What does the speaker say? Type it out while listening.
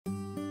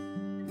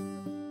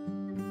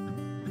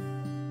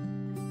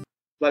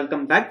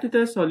Welcome back to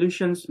the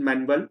solutions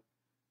manual.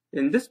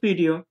 In this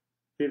video,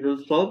 we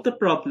will solve the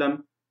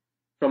problem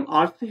from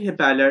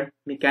Hibbeler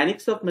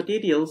Mechanics of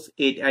Materials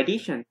 8th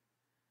edition.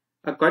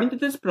 According to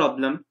this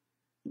problem,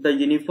 the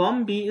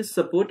uniform B is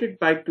supported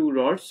by two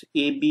rods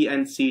A, B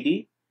and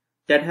CD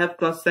that have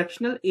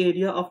cross-sectional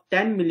area of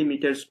 10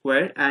 mm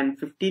square and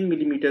 15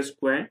 mm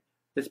square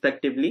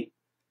respectively.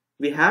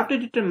 We have to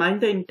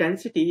determine the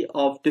intensity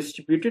of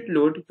distributed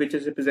load, which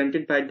is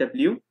represented by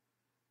W,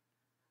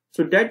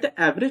 so that the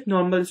average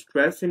normal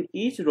stress in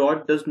each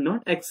rod does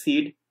not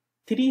exceed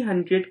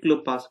 300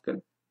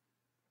 kilopascal.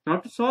 Now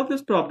to solve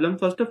this problem,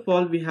 first of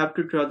all, we have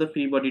to draw the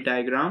free body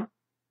diagram.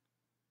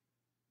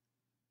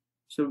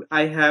 So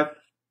I have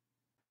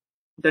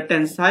the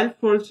tensile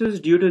forces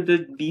due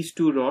to these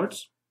two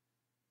rods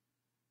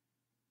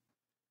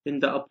in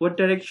the upward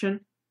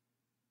direction.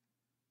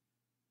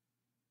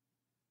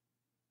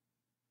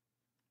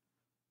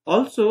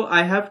 Also,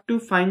 I have to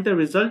find the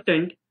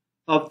resultant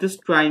of this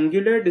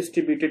triangular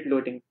distributed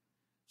loading.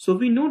 So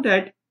we know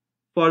that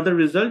for the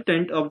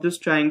resultant of this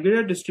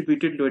triangular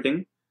distributed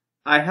loading,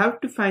 I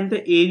have to find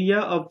the area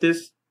of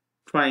this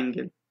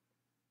triangle,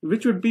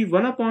 which would be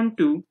 1 upon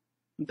 2,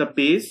 the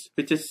base,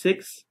 which is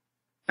 6,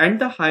 and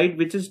the height,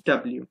 which is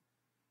W.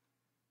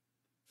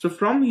 So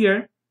from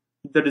here,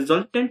 the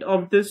resultant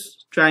of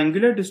this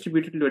triangular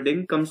distributed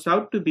loading comes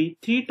out to be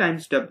 3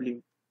 times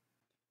W.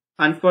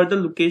 And for the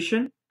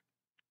location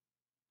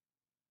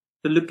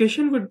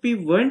would be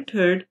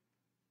 1/3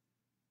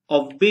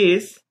 of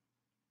base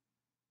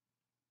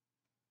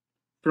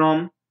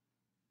from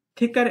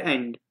thicker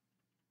end.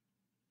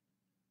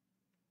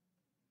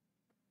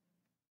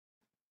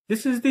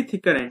 This is the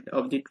thicker end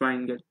of the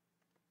triangle.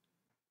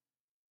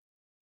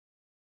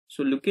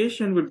 So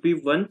location would be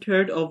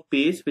 1/3 of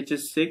base, which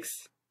is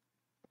 6.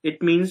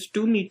 It means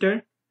 2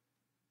 meter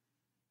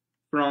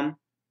from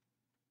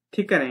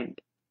thicker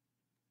end.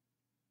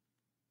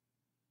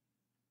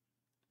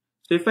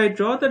 So if I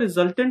draw the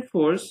resultant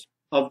force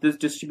of this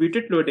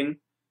distributed loading,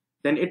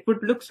 then it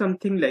would look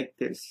something like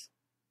this.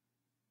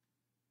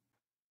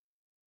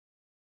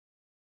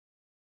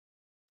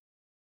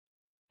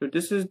 So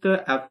this is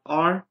the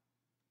Fr,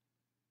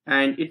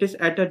 and it is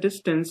at a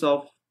distance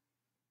of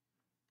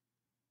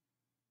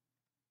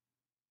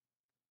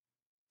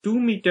 2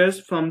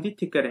 meters from the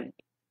thicker end.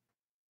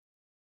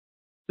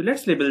 So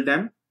let's label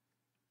them.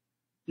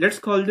 Let's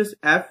call this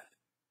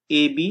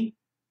FAB,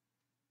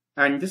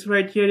 and this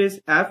right here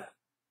is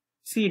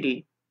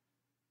FCD.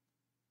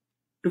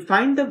 To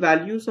find the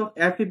values of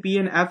FAB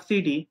and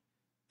FCD,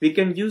 we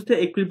can use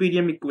the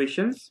equilibrium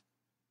equations.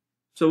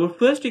 So our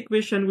first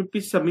equation would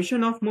be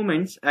summation of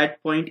moments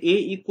at point A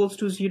equals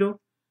to 0.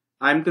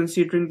 I'm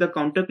considering the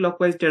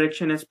counterclockwise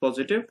direction as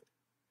positive.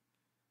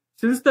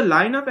 Since the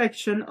line of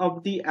action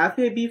of the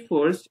FAB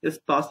force is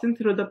passing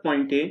through the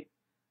point A,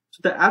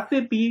 so the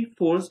FAB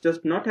force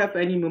does not have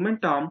any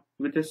moment arm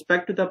with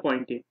respect to the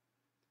point A.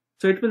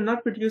 So it will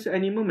not produce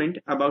any moment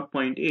about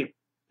point A,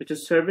 which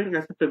is serving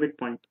as a pivot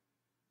point.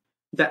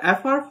 The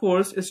FR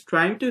force is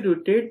trying to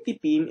rotate the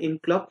beam in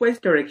clockwise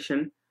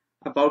direction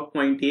about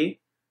point A,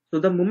 so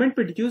the moment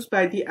produced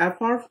by the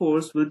FR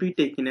force will be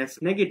taken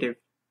as negative.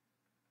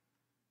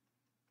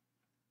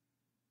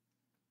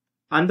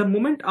 And the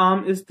moment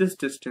arm is this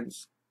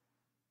distance,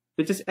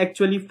 which is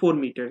actually 4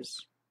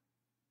 meters.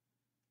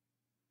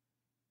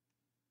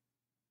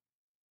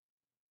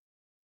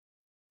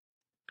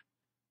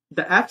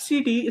 The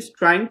FCD is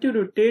trying to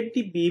rotate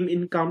the beam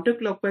in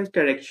counterclockwise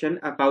direction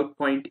about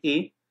point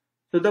A,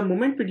 so the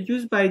moment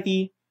produced by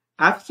the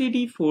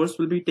FCD force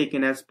will be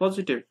taken as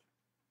positive.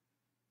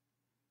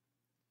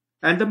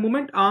 And the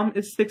moment arm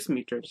is 6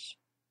 meters,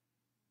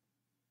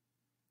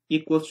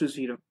 equals to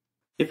 0.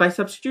 If I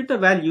substitute the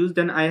values,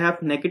 then I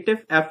have negative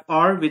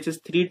Fr, which is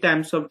 3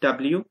 times of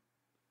W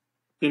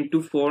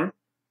into 4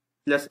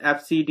 plus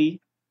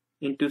FCD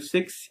into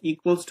 6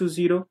 equals to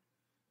 0.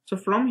 So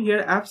from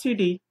here,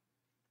 FCD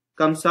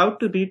comes out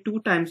to be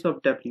 2 times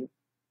of W.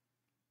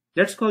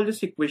 Let's call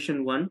this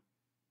equation 1.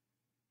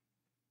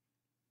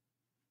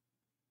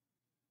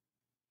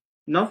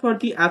 Now for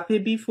the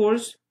FAB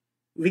force,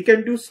 we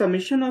can do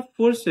summation of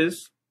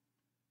forces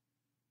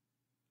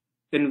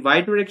in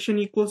y direction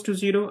equals to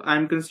 0. I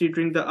am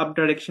considering the up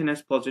direction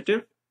as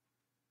positive.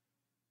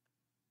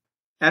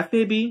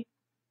 FAB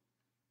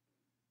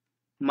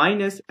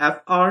minus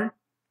FR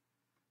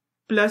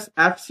plus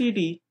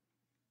FCD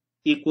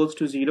equals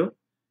to 0.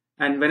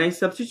 And when I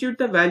substitute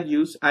the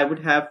values, I would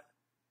have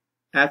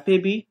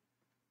FAB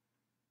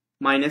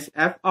minus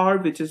FR,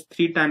 which is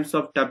 3 times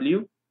of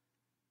W,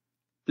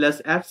 plus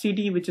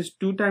FCD, which is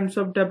 2 times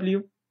of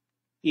W,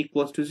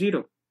 equals to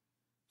 0.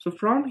 So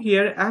from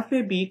here,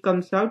 FAB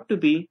comes out to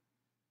be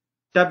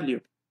W.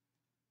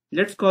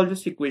 Let's call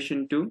this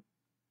equation 2.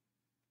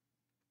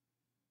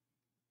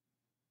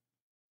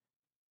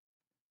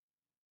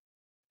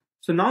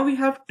 So now we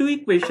have two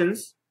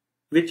equations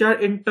which are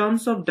in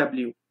terms of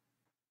W.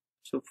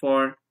 So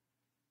for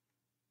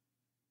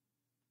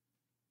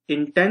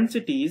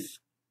intensities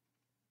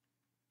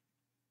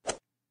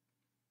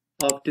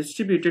of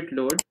distributed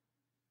load,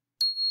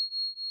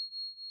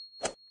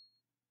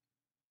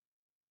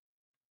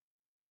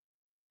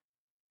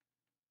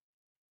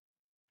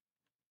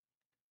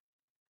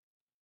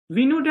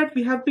 We know that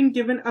we have been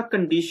given a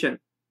condition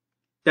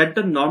that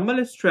the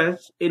normal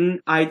stress in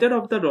either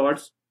of the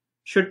rods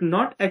should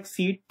not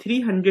exceed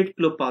 300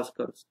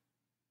 kilopascals.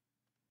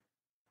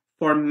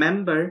 For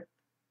member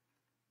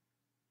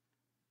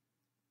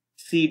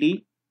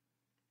CD,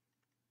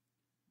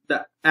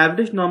 the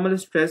average normal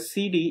stress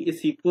CD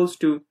is equals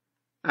to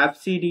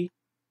FCD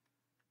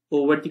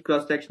over the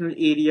cross-sectional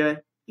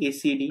area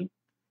ACD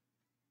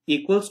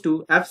equals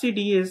to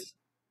FCD is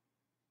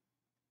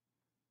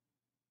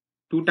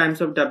 2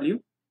 times of W,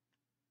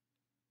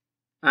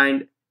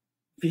 and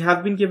we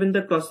have been given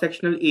the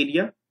cross-sectional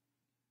area.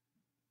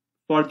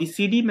 For the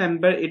CD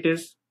member, it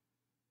is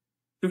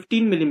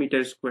 15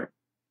 millimeters square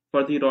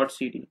for the rod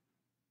CD.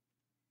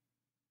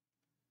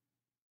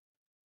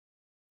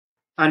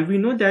 And we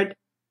know that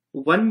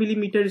 1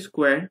 millimeter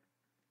square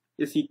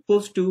is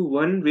equals to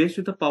 1 raised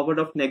to the power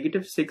of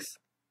 -6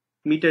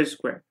 meters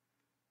square.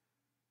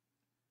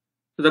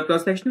 So the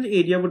cross-sectional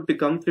area would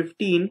become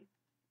 15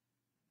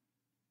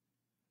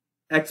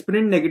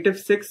 exponent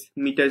 -6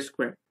 meters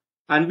square.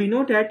 And we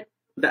know that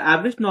the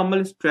average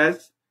normal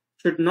stress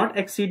should not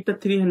exceed the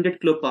 300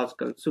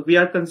 kilopascal. So we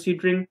are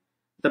considering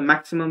the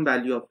maximum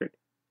value of it.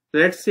 So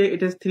let's say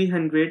it is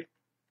 300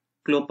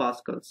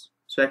 kilopascals.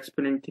 So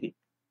exponent 3.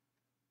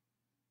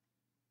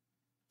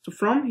 So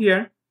from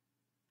here,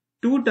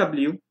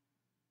 2W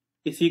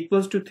is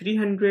equals to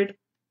 300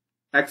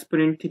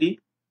 exponent 3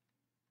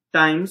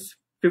 times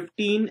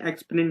 15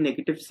 exponent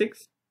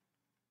 -6.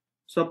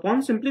 So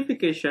upon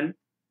simplification,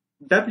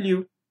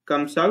 W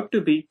comes out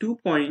to be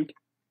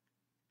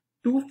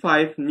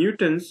 2.25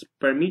 newtons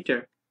per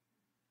meter.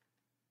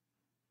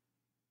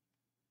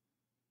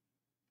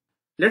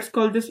 Let's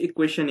call this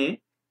equation A.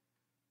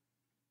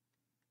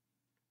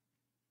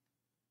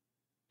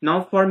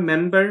 Now for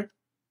member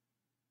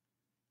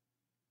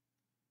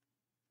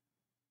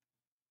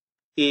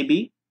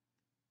AB,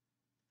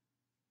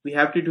 we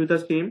have to do the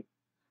same.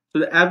 So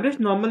the average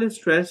normal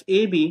stress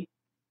AB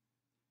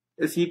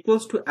is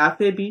equals to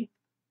FAB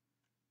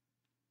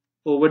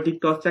over the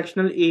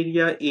cross-sectional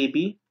area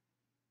AB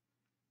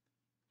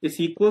is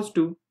equals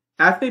to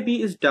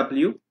FAB is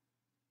W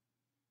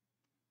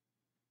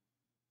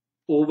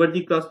over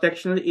the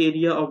cross-sectional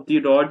area of the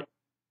rod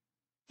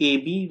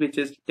AB, which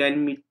is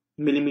 10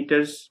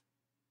 millimeters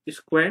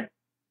square.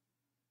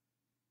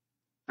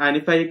 And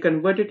if I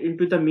convert it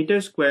into the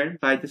meter square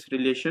by this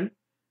relation,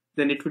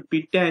 then it would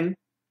be 10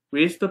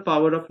 raised to the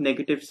power of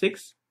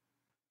 -6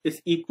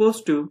 is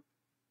equals to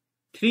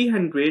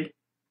 300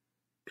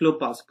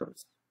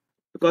 kilopascals.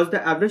 Because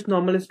the average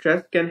normal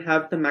stress can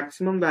have the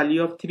maximum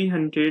value of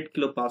 300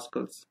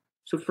 kilopascals.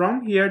 So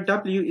from here,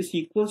 W is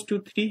equals to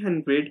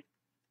 300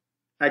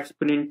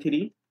 exponent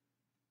 3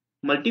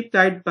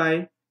 multiplied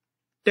by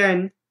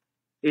 10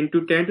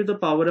 into 10 to the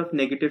power of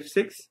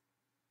 -6.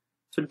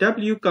 So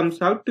W comes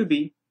out to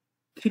be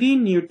 3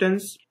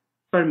 newtons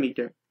per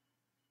meter.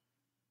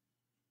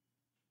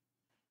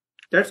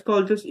 Let's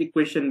call this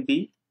equation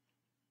B.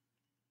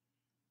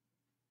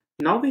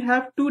 Now we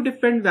have two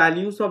different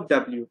values of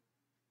W.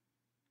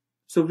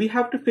 So we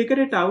have to figure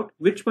it out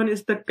which one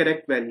is the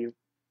correct value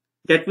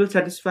that will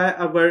satisfy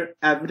our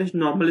average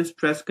normal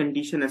stress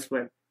condition as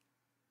well.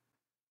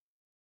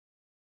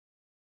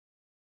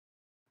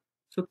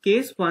 So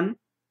case 1,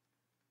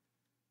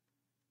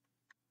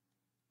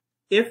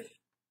 if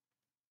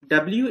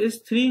W is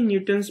 3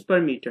 newtons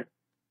per meter,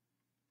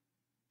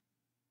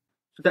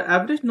 so the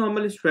average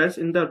normal stress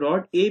in the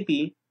rod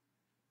AB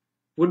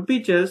would be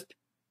just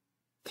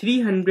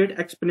 300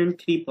 exponent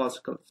 3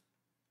 pascals.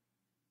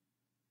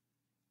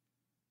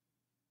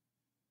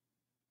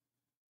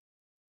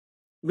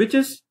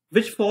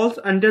 Which falls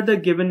under the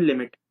given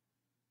limit,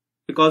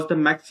 because the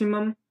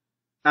maximum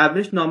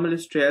average normal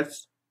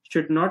stress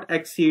should not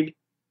exceed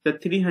the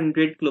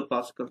 300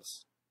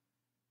 kilopascals.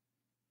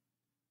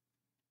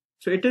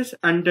 So it is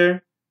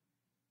under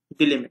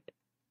the limit.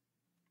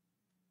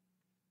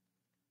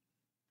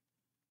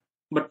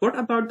 But what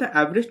about the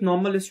average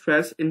normal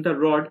stress in the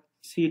rod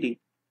CD,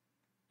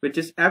 which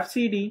is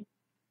FCD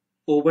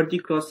over the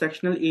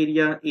cross-sectional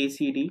area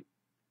ACD.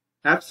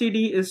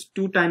 FCD is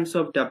 2 times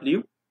of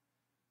W.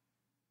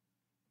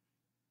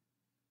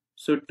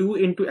 So 2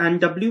 into, and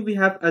W we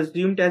have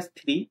assumed as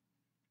 3.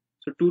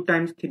 So 2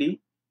 times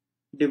 3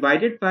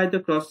 divided by the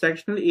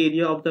cross-sectional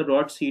area of the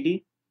rod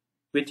CD,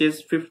 which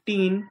is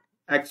 15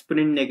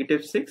 exponent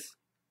 -6.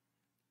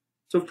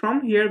 So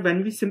from here,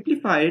 when we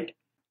simplify it,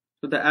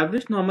 so the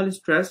average normal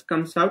stress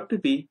comes out to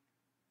be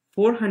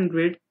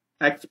 400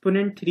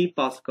 exponent 3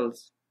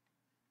 pascals,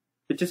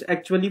 which is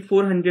actually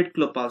 400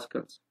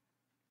 kilopascals.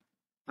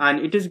 And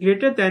it is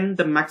greater than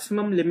the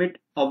maximum limit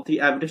of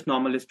the average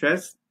normal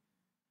stress,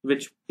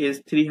 which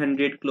is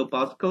 300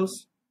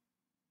 kilopascals.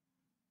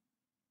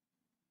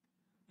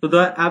 So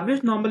the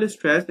average normal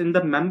stress in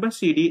the member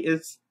CD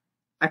is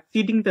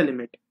exceeding the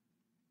limit.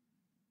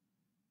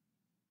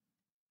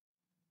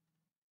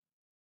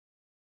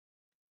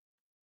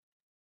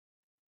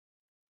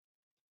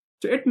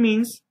 So it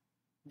means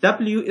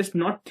W is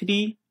not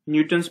 3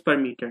 newtons per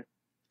meter.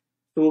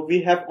 So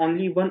we have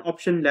only one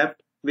option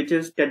left, which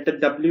is that the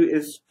W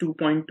is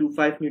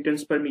 2.25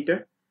 newtons per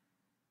meter.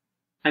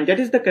 And that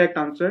is the correct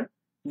answer.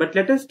 But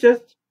let us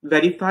just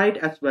verify it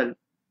as well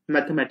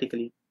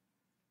mathematically.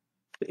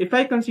 So if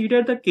I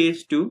consider the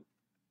case 2,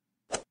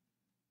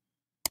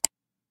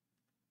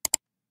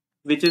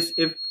 which is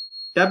if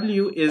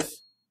W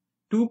is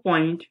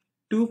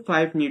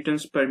 2.25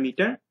 newtons per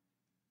meter,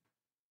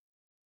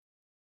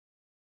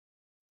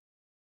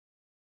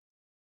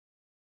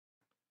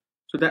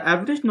 so the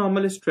average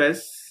normal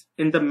stress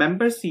in the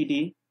member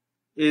CD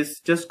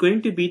is just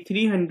going to be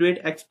 300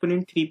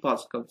 exponent 3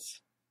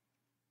 pascals,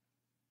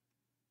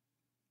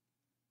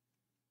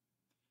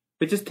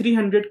 which is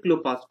 300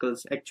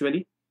 kilopascals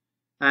actually,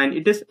 and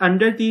it is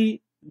under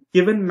the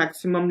given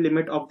maximum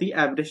limit of the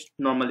average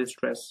normal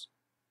stress,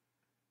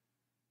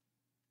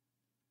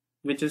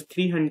 which is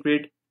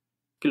 300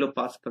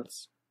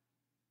 kilopascals.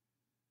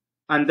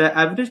 And the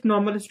average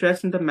normal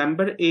stress in the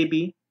member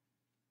AB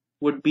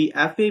would be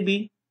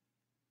FAB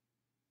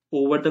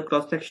over the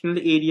cross-sectional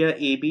area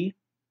AB,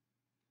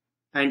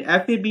 and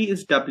FAB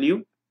is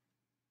W,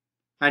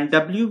 and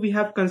W we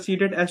have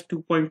considered as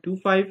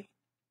 2.25.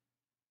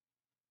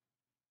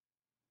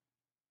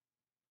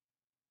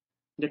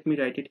 Let me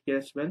write it here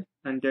as well,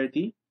 under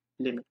the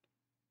limit.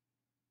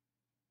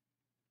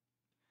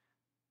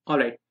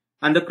 Alright,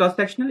 and the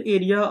cross-sectional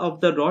area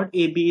of the rod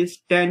AB is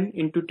 10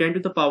 into 10 to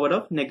the power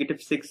of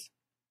 -6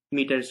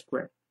 meters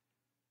squared.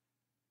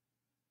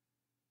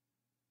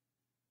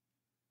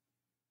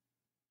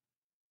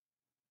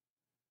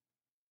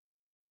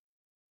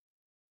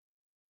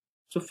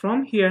 So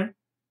from here,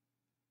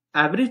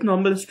 average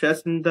normal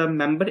stress in the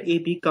member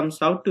AB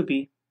comes out to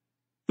be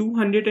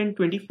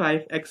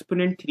 225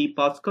 exponent 3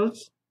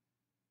 pascals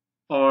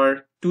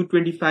or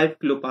 225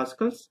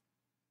 kilopascals,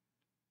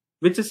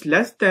 which is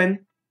less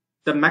than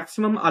the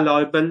maximum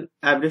allowable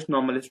average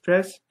normal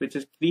stress, which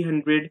is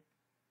 300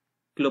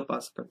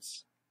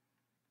 kilopascals.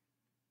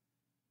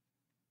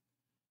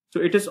 So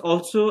it is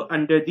also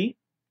under the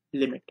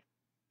limit.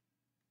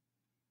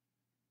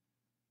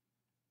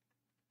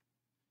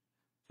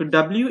 So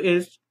W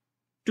is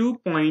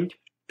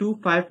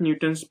 2.25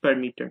 newtons per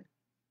meter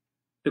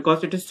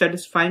because it is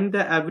satisfying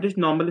the average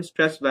normal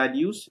stress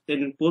values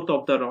in both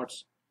of the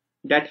rods.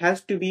 That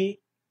has to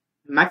be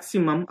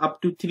maximum up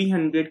to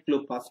 300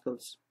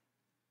 kilopascals.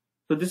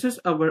 So this is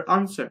our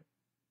answer.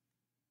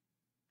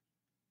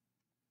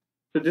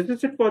 So this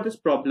is it for this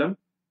problem.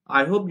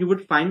 I hope you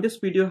would find this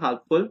video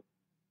helpful.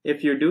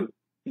 If you do,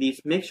 please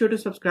make sure to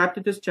subscribe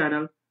to this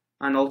channel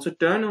and also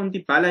turn on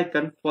the bell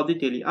icon for the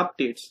daily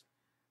updates.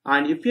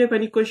 And if you have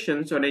any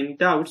questions or any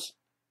doubts,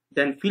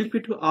 then feel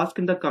free to ask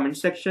in the comment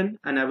section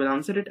and I will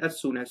answer it as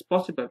soon as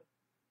possible.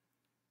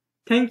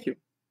 Thank you.